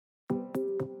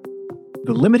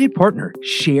The limited partner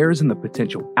shares in the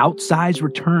potential outsized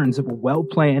returns of a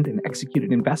well-planned and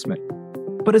executed investment,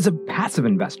 but is a passive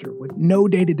investor with no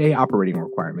day-to-day operating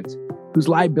requirements, whose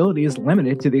liability is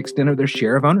limited to the extent of their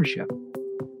share of ownership.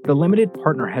 The limited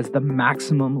partner has the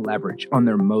maximum leverage on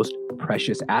their most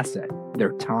precious asset,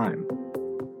 their time.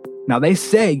 Now, they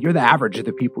say you're the average of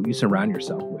the people you surround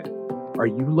yourself with. Are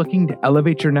you looking to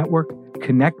elevate your network,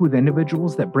 connect with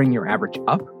individuals that bring your average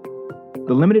up?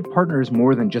 The Limited Partner is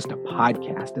more than just a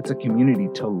podcast. It's a community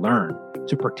to learn,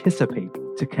 to participate,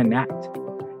 to connect.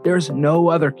 There's no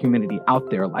other community out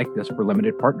there like this for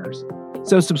limited partners.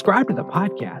 So subscribe to the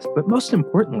podcast, but most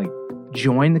importantly,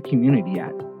 join the community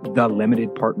at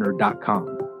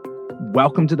thelimitedpartner.com.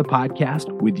 Welcome to the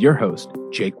podcast with your host,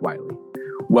 Jake Wiley.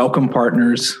 Welcome,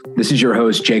 partners. This is your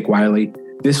host, Jake Wiley.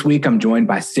 This week, I'm joined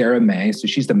by Sarah May. So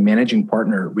she's the managing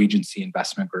partner at Regency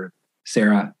Investment Group.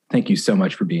 Sarah, thank you so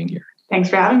much for being here. Thanks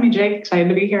for having me, Jake. Excited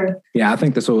to be here. Yeah, I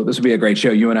think this will be a great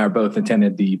show. You and I both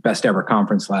attended the Best Ever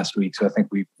conference last week. So I think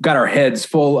we've got our heads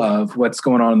full of what's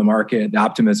going on in the market, the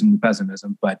optimism, the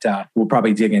pessimism, but we'll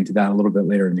probably dig into that a little bit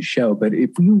later in the show. But if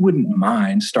you wouldn't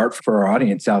mind, start for our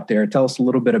audience out there. Tell us a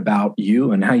little bit about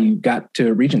you and how you got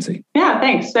to Regency. Yeah,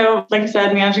 thanks. So like I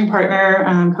said, managing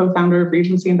partner, co-founder of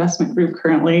Regency Investment Group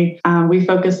currently. We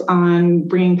focus on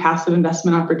bringing passive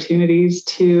investment opportunities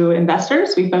to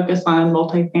investors. We focus on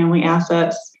multifamily assets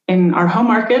in our home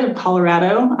market of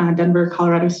Colorado, Denver,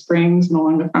 Colorado Springs, and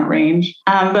along the Front Range.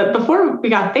 But before we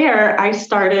got there, I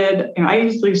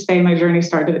usually say my journey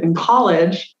started in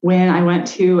college when I went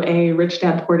to a Rich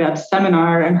Dad, Poor Dad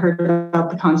seminar and heard about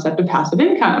the concept of passive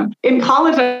income. In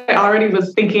college, I already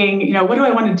was thinking, what do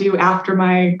I want to do after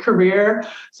my career?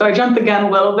 So I jumped the gun a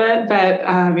little bit, but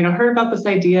heard about this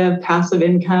idea of passive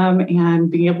income and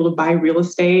being able to buy real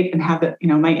estate and have it,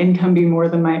 my income be more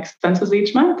than my expenses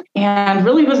each month, and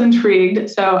really was intrigued.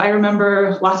 So I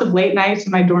remember lots of late nights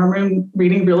in my dorm room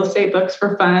reading real estate books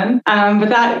for fun. But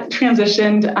that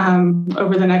transitioned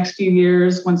over the next few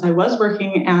years once I was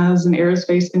working as an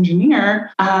aerospace engineer,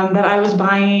 that I was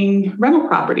buying rental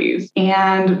properties.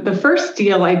 And the first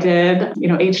deal I did,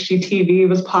 HGTV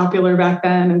was popular back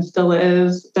then and still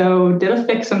is. So did a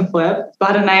fix and flip,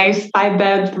 bought a nice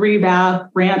 5-bed, 3-bath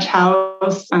ranch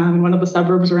house in one of the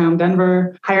suburbs around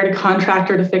Denver, hired a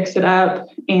contractor to fix it up,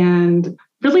 and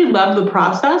really loved the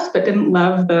process, but didn't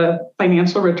love the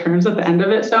financial returns at the end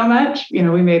of it so much. We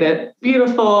made it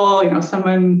beautiful.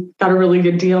 Someone got a really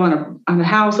good deal on a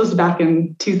house. This was back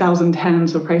in 2010,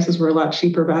 so prices were a lot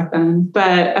cheaper back then.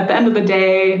 But at the end of the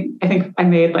day, I think I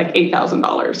made like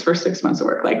 $8,000 for 6 months of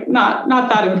work. Like not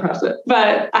that impressive.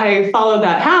 But I followed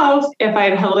that house. If I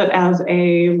had held it as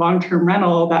a long-term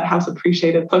rental, that house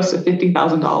appreciated close to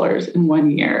 $50,000 in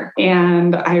 1 year.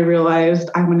 And I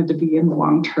realized I wanted to be in the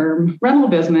long-term rental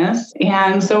business.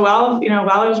 And so while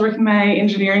I was working my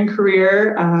engineering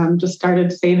career, just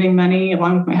started saving money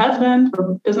along with my husband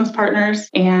for business partners,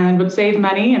 and would save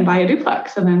money and buy a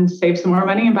duplex, and then save some more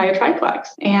money and buy a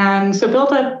triplex. And so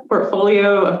built a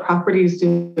portfolio of properties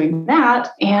doing that.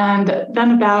 And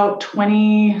then about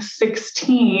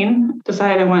 2016,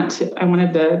 decided I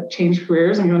wanted to change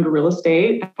careers and go into real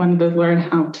estate. I wanted to learn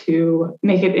how to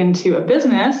make it into a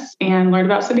business and learn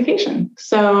about syndication.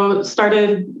 So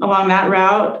started along that route,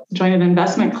 joined an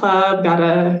investment club, got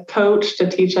a coach to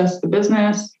teach us the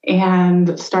business,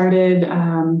 and started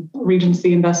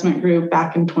Regency Investment Group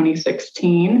back in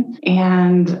 2016.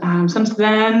 And since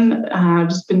then, I've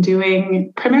just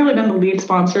primarily been the lead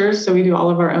sponsors. So we do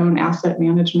all of our own asset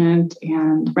management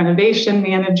and renovation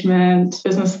management,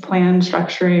 business plan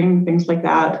structuring, things like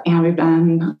that. And we've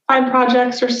done 5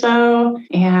 projects or so,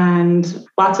 and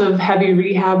lots of heavy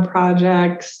rehab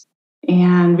projects.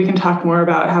 And we can talk more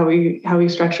about how we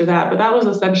structure that. But that was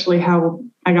essentially how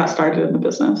I got started in the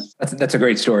business. That's a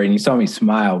great story. And you saw me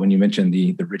smile when you mentioned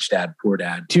the Rich Dad, Poor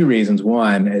Dad. 2 reasons.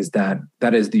 One is that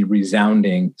is the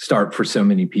resounding start for so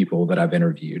many people that I've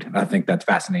interviewed. I think that's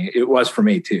fascinating. It was for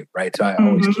me too, right? So I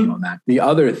always keen on that. The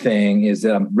other thing is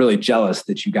that I'm really jealous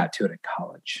that you got to it at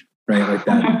college. Right, like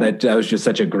that was just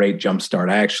such a great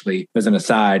jumpstart. I actually, as an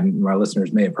aside, and our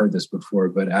listeners may have heard this before,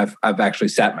 but I've actually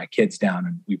sat my kids down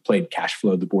and we played Cash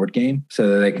Flow, the board game, so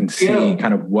that they can see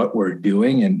kind of what we're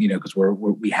doing. And because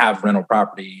we have rental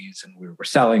properties and we're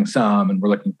selling some and we're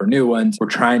looking for new ones. We're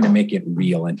trying to make it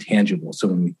real and tangible. So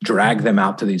when we drag them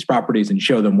out to these properties and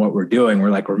show them what we're doing,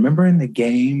 we're like, remember in the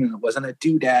game, and it wasn't a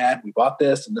doodad. We bought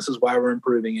this, and this is why we're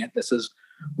improving it. This is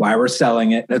why we're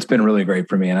selling it. That's been really great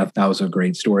for me. And that was a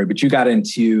great story. But you got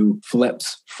into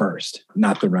flips first,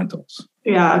 not the rentals.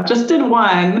 Yeah, just did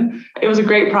one. It was a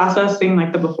great process seeing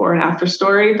like the before and after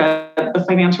story, but the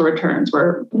financial returns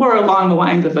were more along the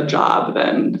lines of a job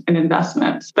than an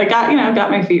investment. But got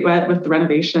my feet wet with the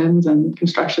renovations and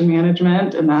construction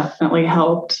management, and that definitely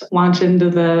helped launch into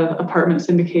the apartment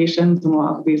syndications and a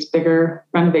lot of these bigger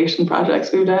renovation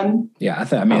projects we've done. Yeah, I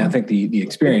think the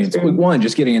experience, one,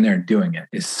 just getting in there and doing it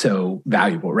is so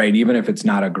valuable, right? Even if it's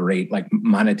not a great like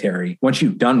monetary, once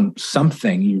you've done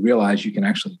something, you realize you can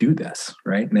actually do this,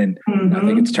 right? And then I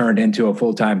think it's turned into a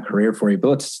full-time career for you.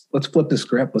 But let's flip the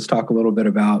script. Let's talk a little bit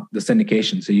about the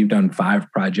syndication. So you've done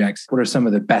 5 projects. What are some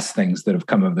of the best things that have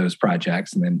come of those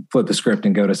projects? And then flip the script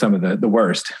and go to some of the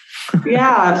worst.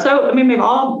 Yeah. So, they've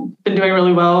all been doing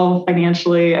really well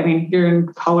financially. Here in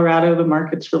Colorado, the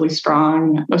market's really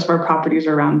strong. Most of our properties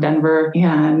are around Denver,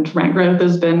 and rent growth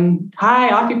has been high.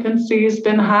 Occupancy has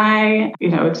been high.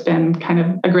 It's been kind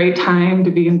of a great time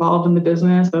to be involved in the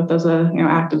business, both as a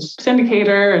active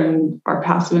syndicator, and our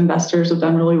passive investors have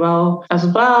done really well as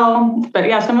well. But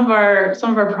yeah, some of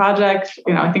our projects,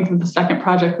 I think the second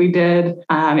project we did,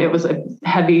 it was a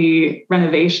heavy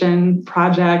renovation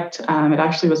project. It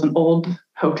actually was an old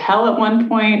hotel at one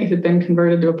point. It had been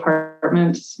converted to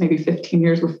apartments maybe 15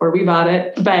 years before we bought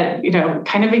it. But,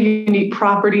 kind of a unique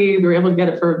property. We were able to get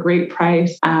it for a great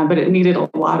price, but it needed a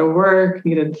lot of work,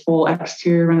 needed full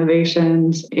exterior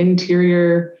renovations,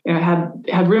 interior,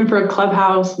 had room for a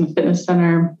clubhouse and a fitness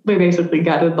center. We basically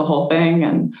gutted the whole thing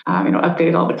and,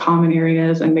 updated all the common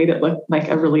areas and made it look like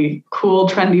a really cool,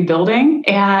 trendy building.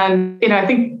 And, I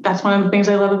think that's one of the things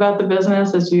I love about the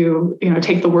business is you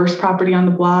take the worst property on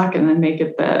the block and then make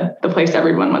it the place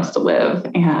everyone wants to live.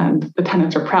 And the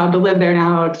tenants are proud to live there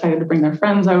now, excited to bring their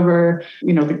friends over.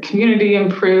 The community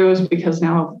improves because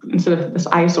now instead of this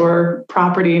eyesore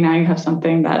property, now you have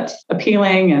something that's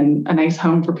appealing and a nice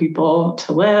home for people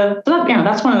to live. So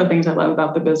that's one of the things I love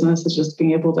about the business is just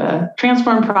being able to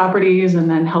transform properties and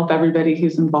then help everybody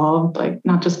who's involved, like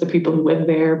not just the people who live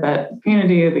there, but the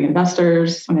community, the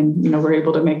investors. And then, we're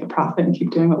able to make a profit and keep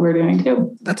doing what we're doing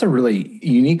too. That's a really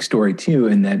unique story too,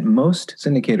 in that most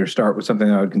syndicators start with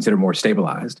something I would consider more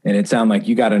stabilized. And it sounded like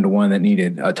you got into one that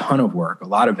needed a ton of work, a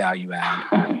lot of value add.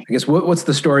 I guess what's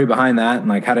the story behind that? And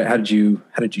like, how did you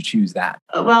choose that?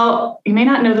 Well, you may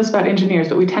not know this about engineers,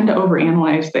 but we tend to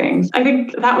overanalyze things. I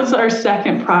think that was our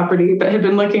second property, but had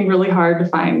been looking really hard to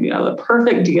find, the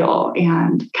perfect deal,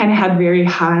 and kind of had very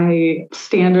high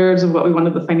standards of what we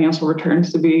wanted the financial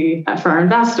returns to be for our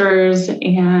investors,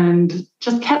 and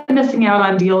just kept missing out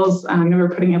on deals. We were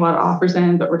putting a lot of offers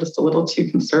in, but we're just a little too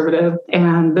conservative.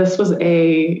 And this was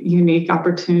a unique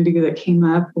opportunity that came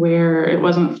up where it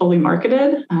wasn't fully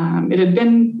marketed. It had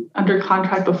been under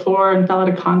contract before and fell out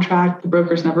of contract. The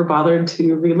brokers never bothered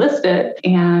to relist it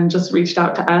and just reached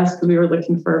out to us because we were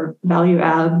looking for value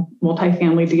add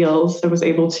multifamily deals. So I was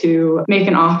able to make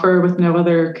an offer with no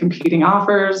other competing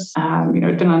offers.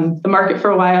 It'd been on the market for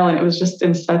a while, and it was just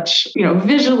in such,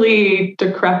 visually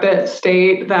decrepit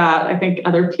state that I think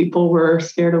other people were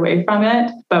scared away from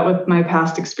it. But with my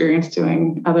past experience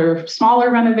doing other smaller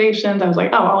renovations, I was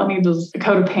like, oh, all it needs is a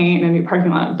coat of paint and a new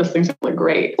parking lot. This thing's going to look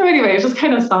great. So anyway, I just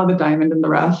kind of saw the diamond in the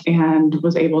rough and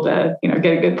was able to,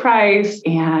 get a good price.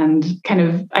 And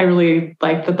I really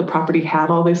liked that the property had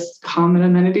all this common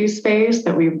amenity space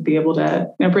that we would be able to,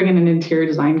 bring in an interior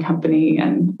design company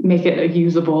and make it a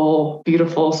usable,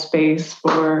 beautiful space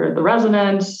for the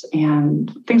residents.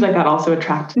 And things like that also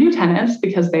attract new tenants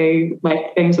because they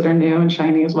like things that are new and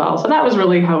shiny as well. So that was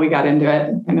really how we got into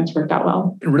it, and it's worked out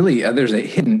well. Really, there's a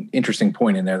hidden interesting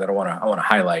point in there that I want to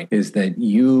highlight is that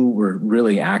you were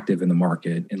really active in the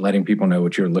market and letting people know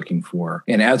what you're looking for.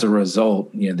 And as a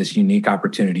result, this unique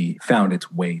opportunity found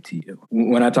its way to you.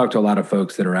 When I talk to a lot of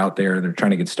folks that are out there, they're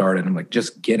trying to get started, I'm like,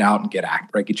 just get out and get active,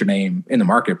 right? Get your name in the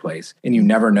marketplace. And you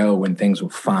never know when things will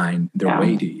find their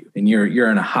way to you. And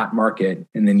you're in a hot market,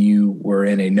 and then you were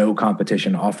in a no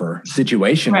competition offer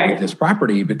situation with this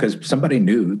property because somebody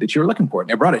knew that you were looking for it and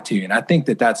they brought it to you. And I think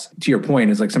that's, to your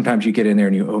point, is like sometimes you get in there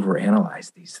and you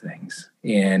overanalyze these things.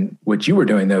 And what you were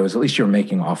doing, though, is at least you were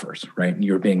making offers, right? And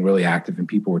you were being really active and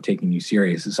people were taking you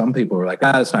serious. And some people were like,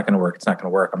 it's not going to work. It's not going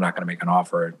to work. I'm not going to make an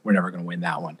offer. We're never going to win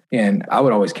that one. And I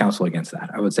would always counsel against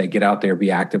that. I would say, get out there, be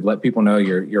active, let people know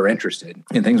you're interested,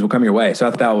 and things will come your way. So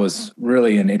I thought that was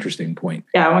really an interesting point.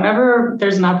 Yeah. Whenever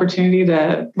there's an opportunity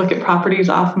to look at properties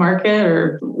off market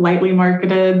or lightly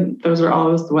marketed, those are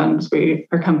always the ones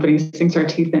our company sinks our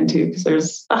teeth into because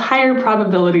there's a higher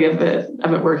probability of it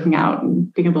working out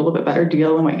and being a little bit better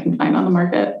deal than what you can find on the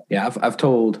market. Yeah, I've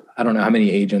told, I don't know how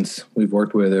many agents we've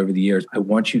worked with over the years, I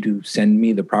want you to send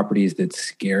me the properties that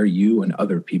scare you and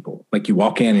other people. Like you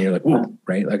walk in and you're like, whoa,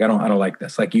 right? Like I don't like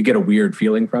this. Like you get a weird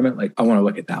feeling from it. Like I want to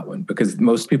look at that one, because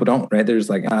most people don't, right? There's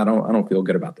like, I don't feel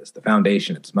good about this. The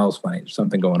foundation, it smells funny. There's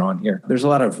something going on here. There's a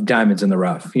lot of diamonds in the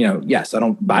rough. Yes, I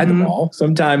don't buy them all.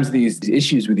 Sometimes these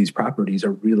issues with these properties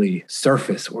are really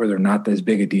surface, or they're not as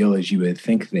big a deal as you would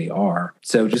think they are.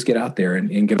 So just get out there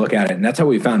and get a look at it. And that's how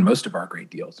we found most of our great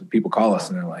deals. And people call us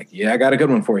and they're like, yeah, I got a good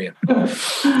one for you.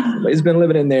 Somebody's been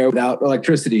living in there without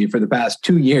electricity for the past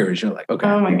 2 years. You're like, okay.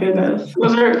 Oh my goodness.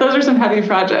 Those are some heavy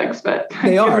projects, but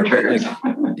they are.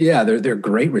 Yeah, they're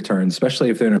great returns, especially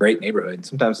if they're in a great neighborhood.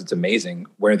 Sometimes it's amazing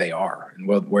where they are and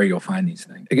where you'll find these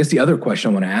things. I guess the other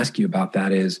question I want to ask you about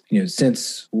that is,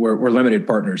 since we're limited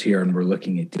partners here and we're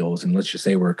looking at deals, and let's just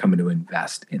say we're coming to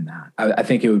invest in that, I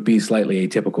think it would be slightly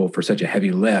atypical for such a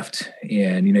heavy lift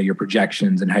and, your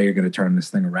projections and how you're going to turn this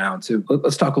thing around. So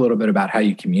let's talk a little bit about how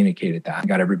you communicated that and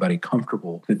got everybody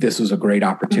comfortable that this was a great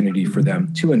opportunity for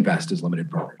them to invest as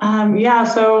limited partners.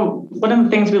 So one of the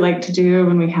things we like to do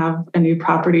when we have a new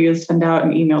property is send out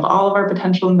an email to all of our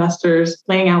potential investors,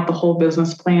 laying out the whole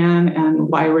business plan and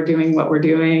why we're doing what we're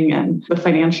doing and the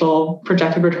financial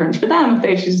projected returns for them if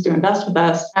they choose to invest with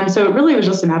us. And so it really was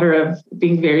just a matter of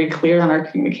being very clear on our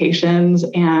communications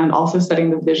and also setting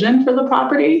the vision for the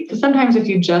property. Because sometimes if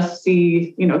you just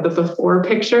see, the before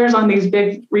pictures on these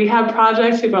big rehab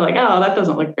projects, people are like, oh, that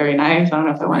doesn't look very nice. I don't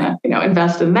know if I want to,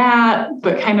 invest in that.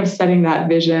 But kind of setting that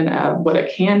vision of what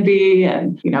it can be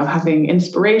and, having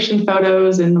inspiration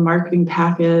photos in the marketing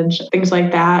package, things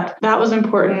like that. That was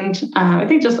important. I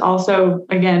think just also,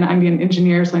 again, I'm an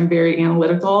engineer, so I'm very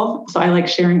analytical. So I like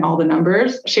sharing all the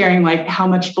numbers, sharing like how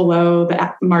much below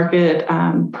the market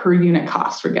per unit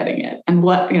cost we're getting it and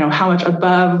what, how much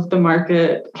above the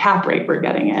market cap rate we're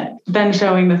getting it. Then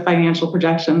showing the financial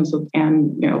projections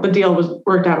and, the deal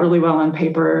worked out really well on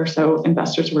paper. So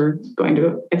investors were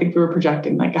I think we were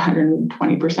projecting like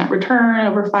 120% return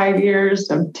over 5 years,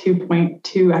 so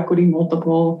 2.2 equity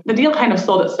multiple. The deal kind of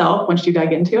sold itself once you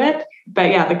dug into it.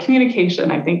 But yeah, the communication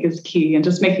I think is key, and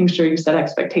just making sure you set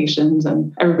expectations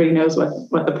and everybody knows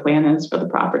what the plan is for the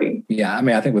property. Yeah.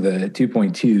 I think with a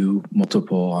 2.2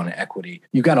 multiple on equity,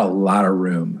 you've got a lot of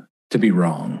room to be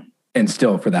wrong and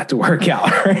still for that to work out.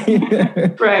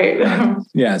 Right. Right.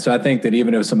 Yeah. So I think that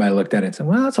even if somebody looked at it and said,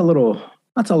 well, that's a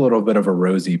little bit of a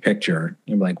rosy picture.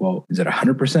 You're like, well, is it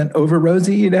 100% over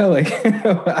rosy?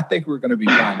 I think we're going to be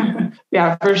fine.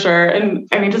 Yeah, for sure. And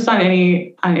just on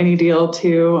any deal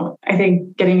too, I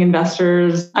think getting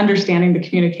investors understanding the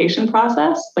communication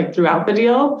process, like throughout the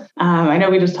deal. I know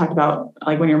we just talked about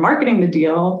like when you're marketing the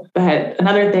deal, but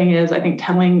another thing is I think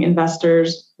telling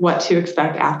investors what to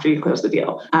expect after you close the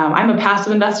deal. I'm a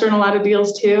passive investor in a lot of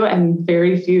deals too, and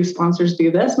very few sponsors do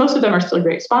this. Most of them are still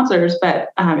great sponsors, but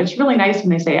it's really nice when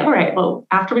they say, all right, well,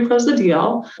 after we close the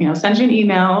deal, send you an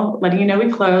email letting you know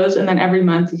we closed, and then every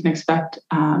month you can expect,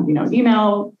 an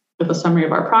email with a summary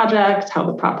of our project, how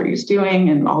the property is doing,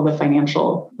 and all the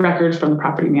financial records from the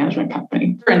property management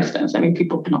company. For instance,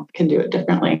 people can do it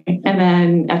differently. And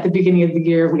then at the beginning of the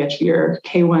year, we get your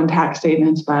K-1 tax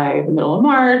statements by the middle of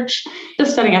March,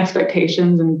 just setting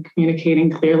expectations and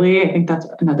communicating clearly. I think that's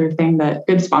another thing that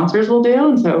good sponsors will do.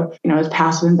 And so, as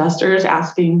passive investors,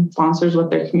 asking sponsors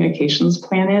what their communications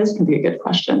plan is can be a good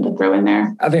question to throw in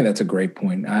there. I think that's a great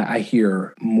point. I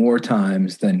hear more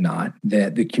times than not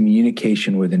that the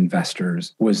communication with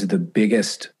investors was the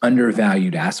biggest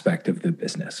undervalued aspect of the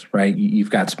business, right? You've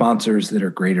got sponsors that are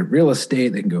great at real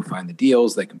estate. They can go find the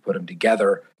deals. They can put them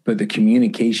together. But the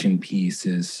communication piece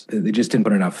is they just didn't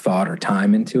put enough thought or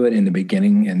time into it in the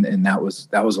beginning. And that was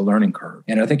a learning curve.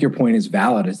 And I think your point is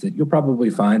valid, is that you'll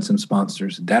probably find some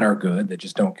sponsors that are good that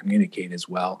just don't communicate as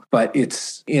well. But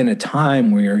it's in a time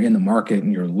where you're in the market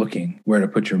and you're looking where to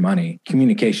put your money,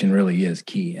 communication really is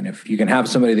key. And if you can have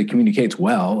somebody that communicates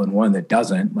well and one that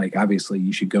doesn't, like obviously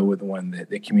you should go with the one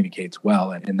that communicates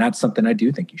well. And that's something I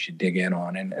do think you should dig in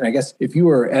on. And I guess if you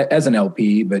were as an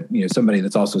LP, but somebody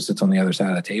that's also sits on the other side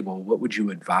of the table, what would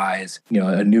you advise,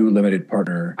 a new limited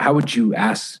partner? How would you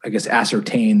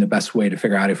ascertain the best way to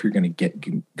figure out if you're going to get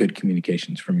good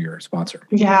communications from your sponsor?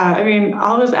 Yeah,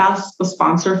 I'll just ask the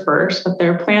sponsor first what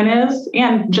their plan is.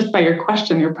 And just by your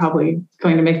question, you're probably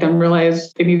going to make them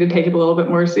realize they need to take it a little bit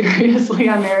more seriously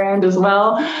on their end as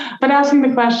well. But asking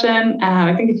the question,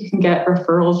 I think if you can get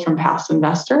referrals from past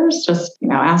investors, just,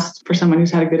 ask for someone who's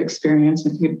had a good experience.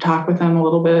 If you talk with them a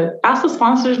little bit, ask the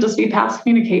sponsors to see past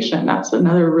communication. That's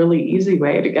another really easy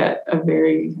way to get a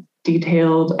very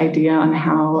detailed idea on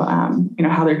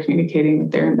how they're communicating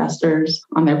with their investors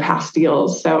on their past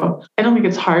deals. So I don't think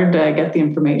it's hard to get the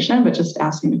information, but just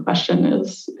asking the question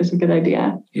is a good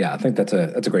idea. Yeah, I think that's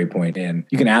a great point. And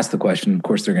you can ask the question. Of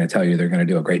course, they're going to tell you they're going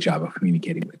to do a great job of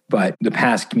communicating with. But the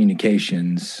past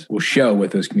communications will show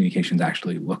what those communications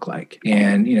actually look like.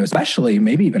 And, especially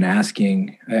maybe even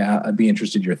asking, I'd be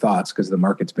interested in your thoughts because the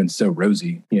market's been so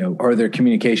rosy. Are there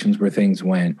communications where things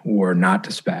went or not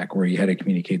to spec, where you had to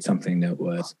communicate something that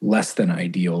was less than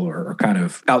ideal or kind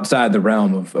of outside the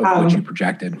realm of what you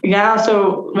projected? Yeah.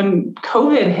 So when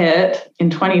COVID hit in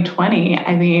 2020,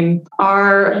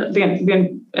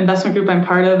 the investment group I'm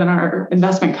part of and our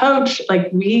investment coach,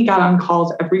 we got on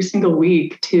calls every single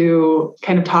week to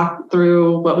kind of talk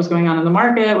through what was going on in the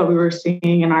market, what we were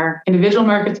seeing in our individual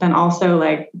markets, and also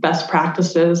best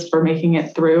practices for making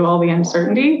it through all the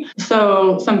uncertainty.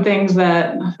 So some things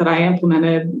that I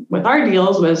implemented with our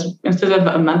deals was, instead of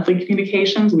a monthly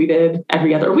communications, we did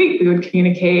every other week. We would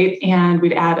communicate and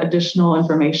we'd add additional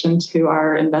information to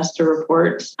our investor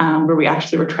reports where we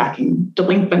actually were tracking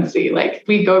delinquency,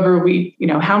 week over week,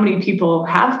 how many people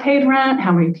have paid rent,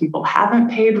 how many people haven't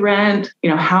paid rent,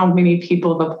 how many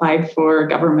people have applied for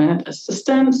government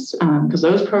assistance, because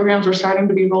those programs were starting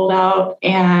to be rolled out,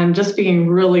 and just being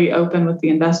really open with the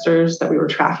investors that we were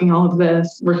tracking all of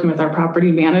this, working with our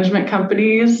property management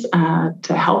companies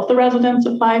to help the residents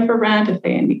apply for rent if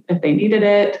they needed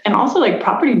it. And also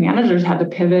property managers had to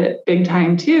pivot big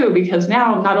time too, because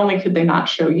now not only could they not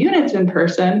show units in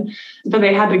person, but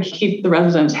they had to keep the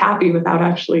residents happy without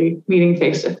actually meeting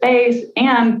face to face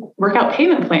and work out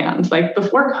payment plans.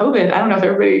 Before COVID, I don't know if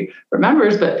everybody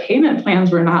remembers, but payment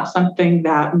plans were not something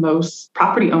that most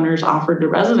property owners offered to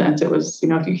residents. It was,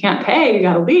 if you can't pay, you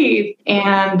got to leave.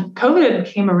 And COVID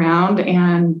came around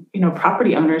and,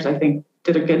 property owners, I think,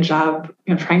 did a good job,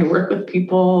 trying to work with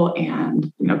people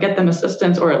and, get them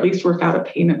assistance, or at least work out a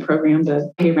payment program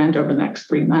to pay rent over the next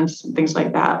 3 months and things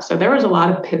like that. So there was a lot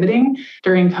of pivoting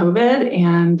during COVID,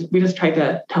 and we just tried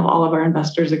to tell all of our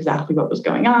investors exactly what was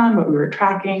going on, what we were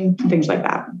tracking, things like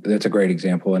that. That's a great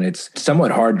example. And it's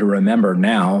somewhat hard to remember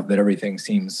now that everything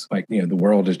seems like, the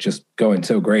world is just going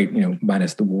so great,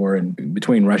 minus the war and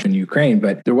between Russia and Ukraine.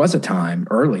 But there was a time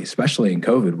early, especially in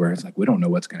COVID, where it's we don't know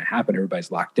what's going to happen. Everybody's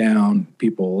locked down.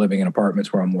 People living in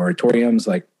apartments were on moratoriums.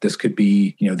 This could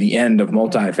be, the end of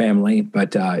multifamily.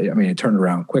 But it turned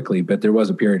around quickly. But there was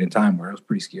a period in time where it was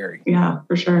pretty scary. Yeah,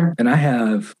 for sure. And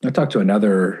I talked to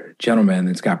another gentleman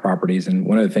that's got properties. And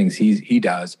one of the things he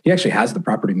does, he actually has the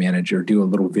property manager do a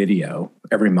little video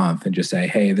every month and just say,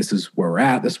 hey, this is where we're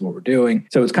at. This is what we're doing.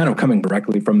 So it's kind of coming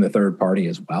directly from the third party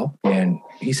as well. And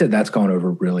he said that's gone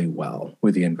over really well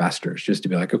with the investors, just to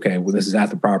be okay, well, this is at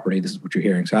the property. This is what you're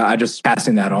hearing. So I just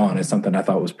passing that on is something I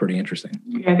thought was pretty interesting.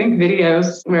 Yeah, I think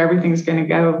videos where everything's going to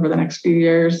go over the next few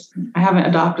years. I haven't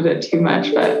adopted it too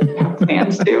much, but have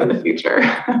plans to in the future.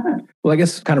 Well, I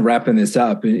guess kind of wrapping this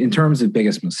up, in terms of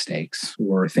biggest mistakes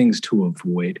or things to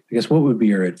avoid, I guess what would be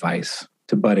your advice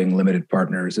to budding limited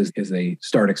partners as they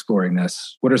start exploring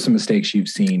this? What are some mistakes you've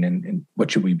seen and what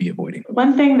should we be avoiding?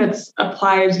 One thing that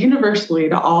applies universally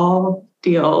to all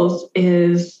deals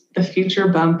is the future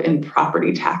bump in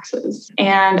property taxes.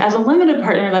 And as a limited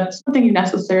partner, that's something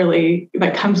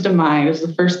that comes to mind as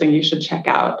the first thing you should check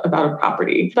out about a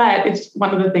property. But it's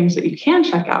one of the things that you can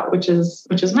check out, which is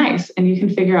nice. And you can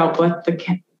figure out what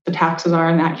the taxes are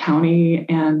in that county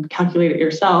and calculate it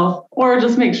yourself, or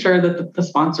just make sure that the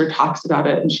sponsor talks about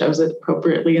it and shows it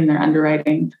appropriately in their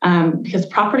underwriting. Because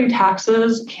property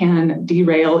taxes can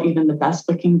derail even the best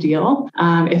looking deal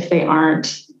if they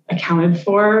aren't accounted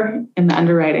for in the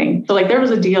underwriting. So there was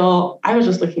a deal I was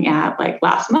just looking at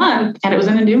last month, and it was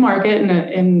in a new market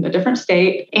in a different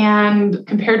state. And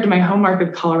compared to my home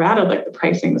market, Colorado, the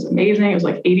pricing was amazing. It was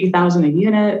 $80,000 a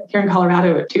unit. Here in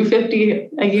Colorado at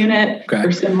 $250 a unit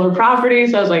for similar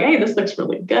properties. So I was hey, this looks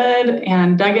really good,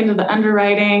 and dug into the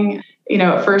underwriting.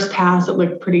 At first pass, it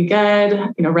looked pretty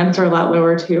good. Rents are a lot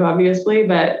lower too, obviously,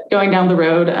 but going down the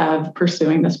road of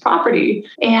pursuing this property.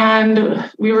 And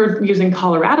we were using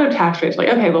Colorado tax rates.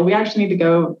 Okay, well, we actually need to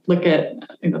go look at,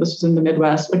 this was in the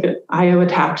Midwest, look at Iowa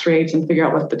tax rates and figure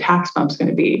out what the tax bump's going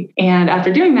to be. And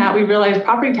after doing that, we realized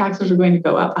property taxes were going to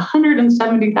go up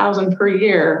 $170,000 per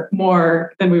year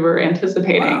more than we were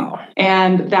anticipating. Wow.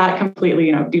 And that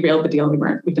completely, derailed the deal.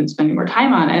 We didn't spend any more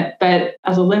time on it. But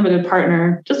as a limited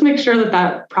partner, just make sure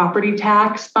that property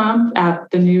tax bump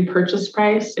at the new purchase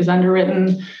price is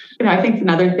underwritten I think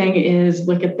another thing is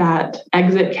look at that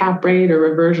exit cap rate or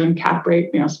reversion cap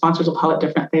rate. Sponsors will call it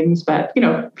different things, but,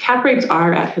 cap rates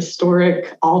are at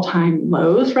historic all-time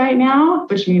lows right now,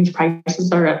 which means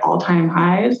prices are at all-time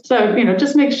highs. So,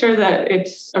 just make sure that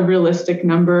it's a realistic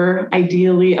number,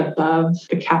 ideally above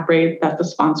the cap rate that the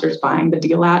sponsor's buying the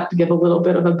deal at, to give a little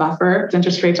bit of a buffer.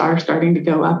 Interest rates are starting to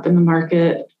go up in the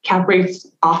market. Cap rates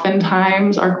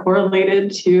oftentimes are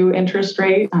correlated to interest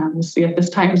rate. We'll see if this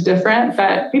time's different,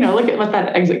 but look at what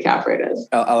that exit cap rate is.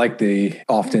 I like the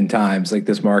oftentimes, like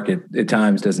this market at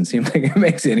times doesn't seem like it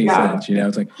makes any sense.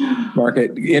 It's like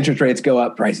market interest rates go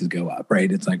up, prices go up,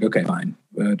 right? It's like, okay, fine.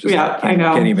 I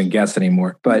know. Can't even guess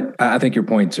anymore. But I think your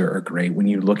points are great. When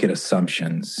you look at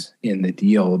assumptions in the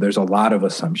deal, there's a lot of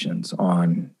assumptions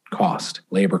on cost,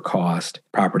 labor cost,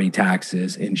 property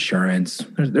taxes, insurance.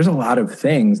 There's a lot of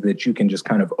things that you can just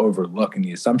kind of overlook in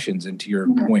the assumptions. And to your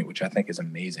point, which I think is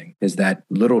amazing, is that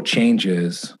little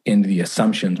changes in the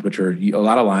assumptions, which are a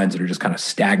lot of lines that are just kind of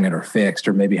stagnant or fixed,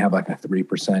 or maybe have like a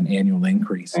 3% annual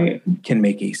increase, can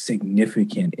make a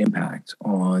significant impact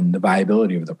on the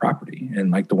viability of the property.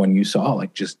 And like the one you saw,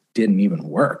 like just didn't even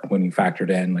work when you factored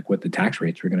in like what the tax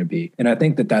rates were going to be. And I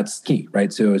think that that's key,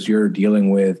 right? So as you're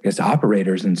dealing with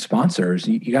operators and sponsors,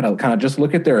 you got to kind of just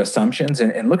look at their assumptions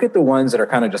and look at the ones that are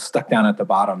kind of just stuck down at the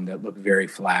bottom that look very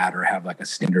flat or have like a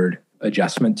standard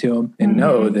adjustment to them, and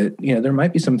know that, there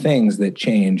might be some things that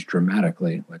change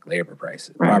dramatically, like labor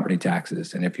prices, property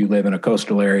taxes. And if you live in a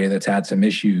coastal area that's had some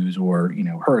issues or,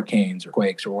 hurricanes or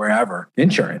quakes or wherever,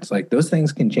 insurance, like those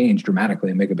things can change dramatically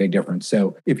and make a big difference.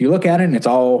 So if you look at it and it's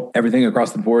everything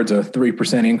across the board's a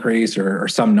 3% increase or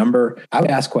some number, I would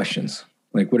ask questions.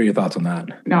 Like, what are your thoughts on that?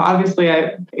 Obviously,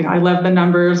 I love the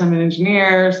numbers. I'm an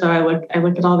engineer, so I look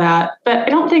at all that. But I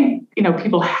don't think,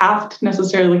 people have to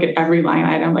necessarily look at every line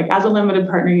item. Like as a limited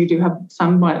partner, you do have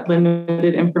somewhat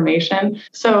limited information.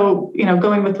 So,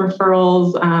 going with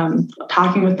referrals,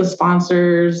 talking with the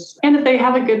sponsors, and if they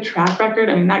have a good track record,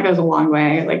 that goes a long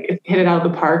way. Like if hit it out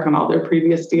of the park on all their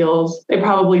previous deals, they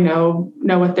probably know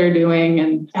what they're doing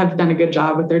and have done a good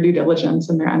job with their due diligence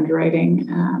and their underwriting.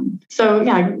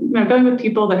 Going with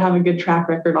people that have a good track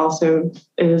record also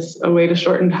is a way to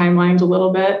shorten timelines a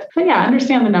little bit. But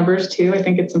understand the numbers too. I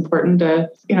think it's important to,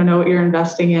 know what you're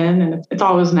investing in. And it's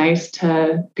always nice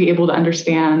to be able to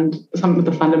understand some of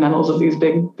the fundamentals of these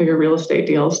bigger real estate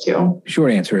deals too.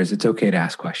 Short answer is it's okay to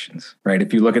ask questions, right?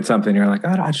 If you look at something, you're like,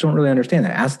 I just don't really understand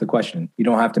that. Ask the question. You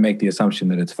don't have to make the assumption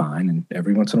that it's fine. And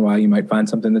every once in a while, you might find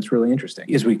something that's really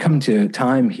interesting. As we come to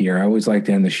time here, I always like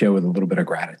to end the show with a little bit of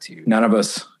gratitude. None of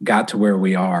us got to where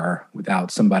we are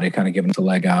without somebody kind of giving us a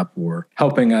leg up or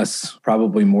helping us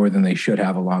probably more than they should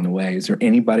have along the way. Is there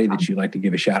anybody that you'd like to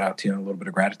give a shout out to and a little bit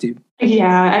of gratitude?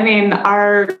 Yeah,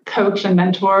 our coach and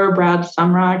mentor, Brad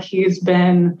Sumrock, he's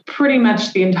been pretty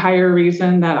much the entire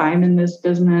reason that I'm in this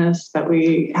business, that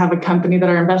we have a company that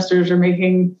our investors are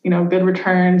making, good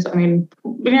returns. When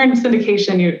you're in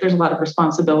syndication, there's a lot of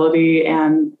responsibility,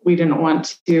 and we didn't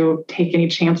want to take any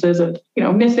chances of,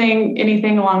 missing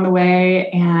anything along the way.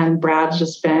 And Brad's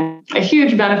just been a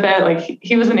huge benefit. Like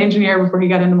he was an engineer before he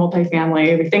got into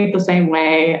multifamily. We think the same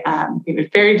way. He was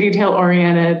very detail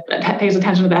oriented, pays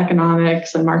attention to the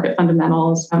economics and market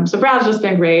fundamentals. So Brad's just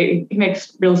been great. He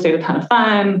makes real estate a ton of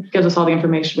fun, gives us all the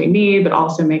information we need, but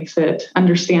also makes it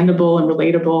understandable and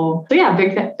relatable.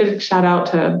 So big shout out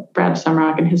to Brad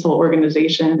Sumrock and his whole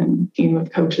organization and team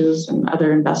of coaches and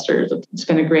other investors. It's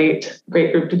been a great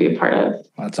group to be a part of.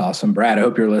 Well, that's awesome. Brad, I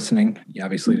hope you're listening. You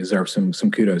obviously deserve some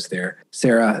kudos there.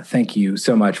 Sarah, thank you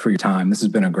so much for your time. This has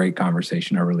been a great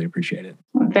conversation. I really appreciate it.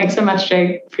 Thanks so much,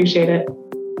 Jake. Appreciate it.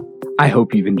 I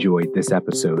hope you've enjoyed this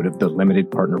episode of the Limited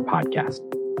Partner Podcast.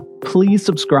 Please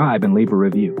subscribe and leave a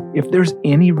review. If there's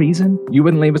any reason you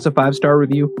wouldn't leave us a 5-star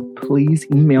review, please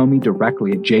email me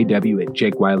directly at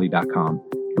jw@jakewiley.com.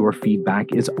 Your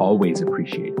feedback is always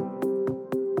appreciated.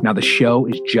 Now, the show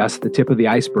is just the tip of the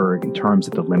iceberg in terms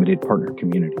of the limited partner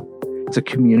community. It's a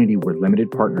community where limited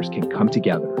partners can come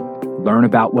together, learn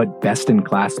about what best in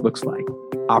class looks like,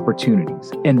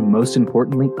 opportunities, and most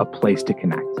importantly, a place to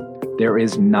connect. There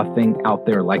is nothing out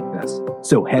there like this.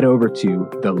 So head over to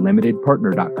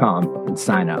thelimitedpartner.com and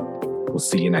sign up. We'll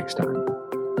see you next time.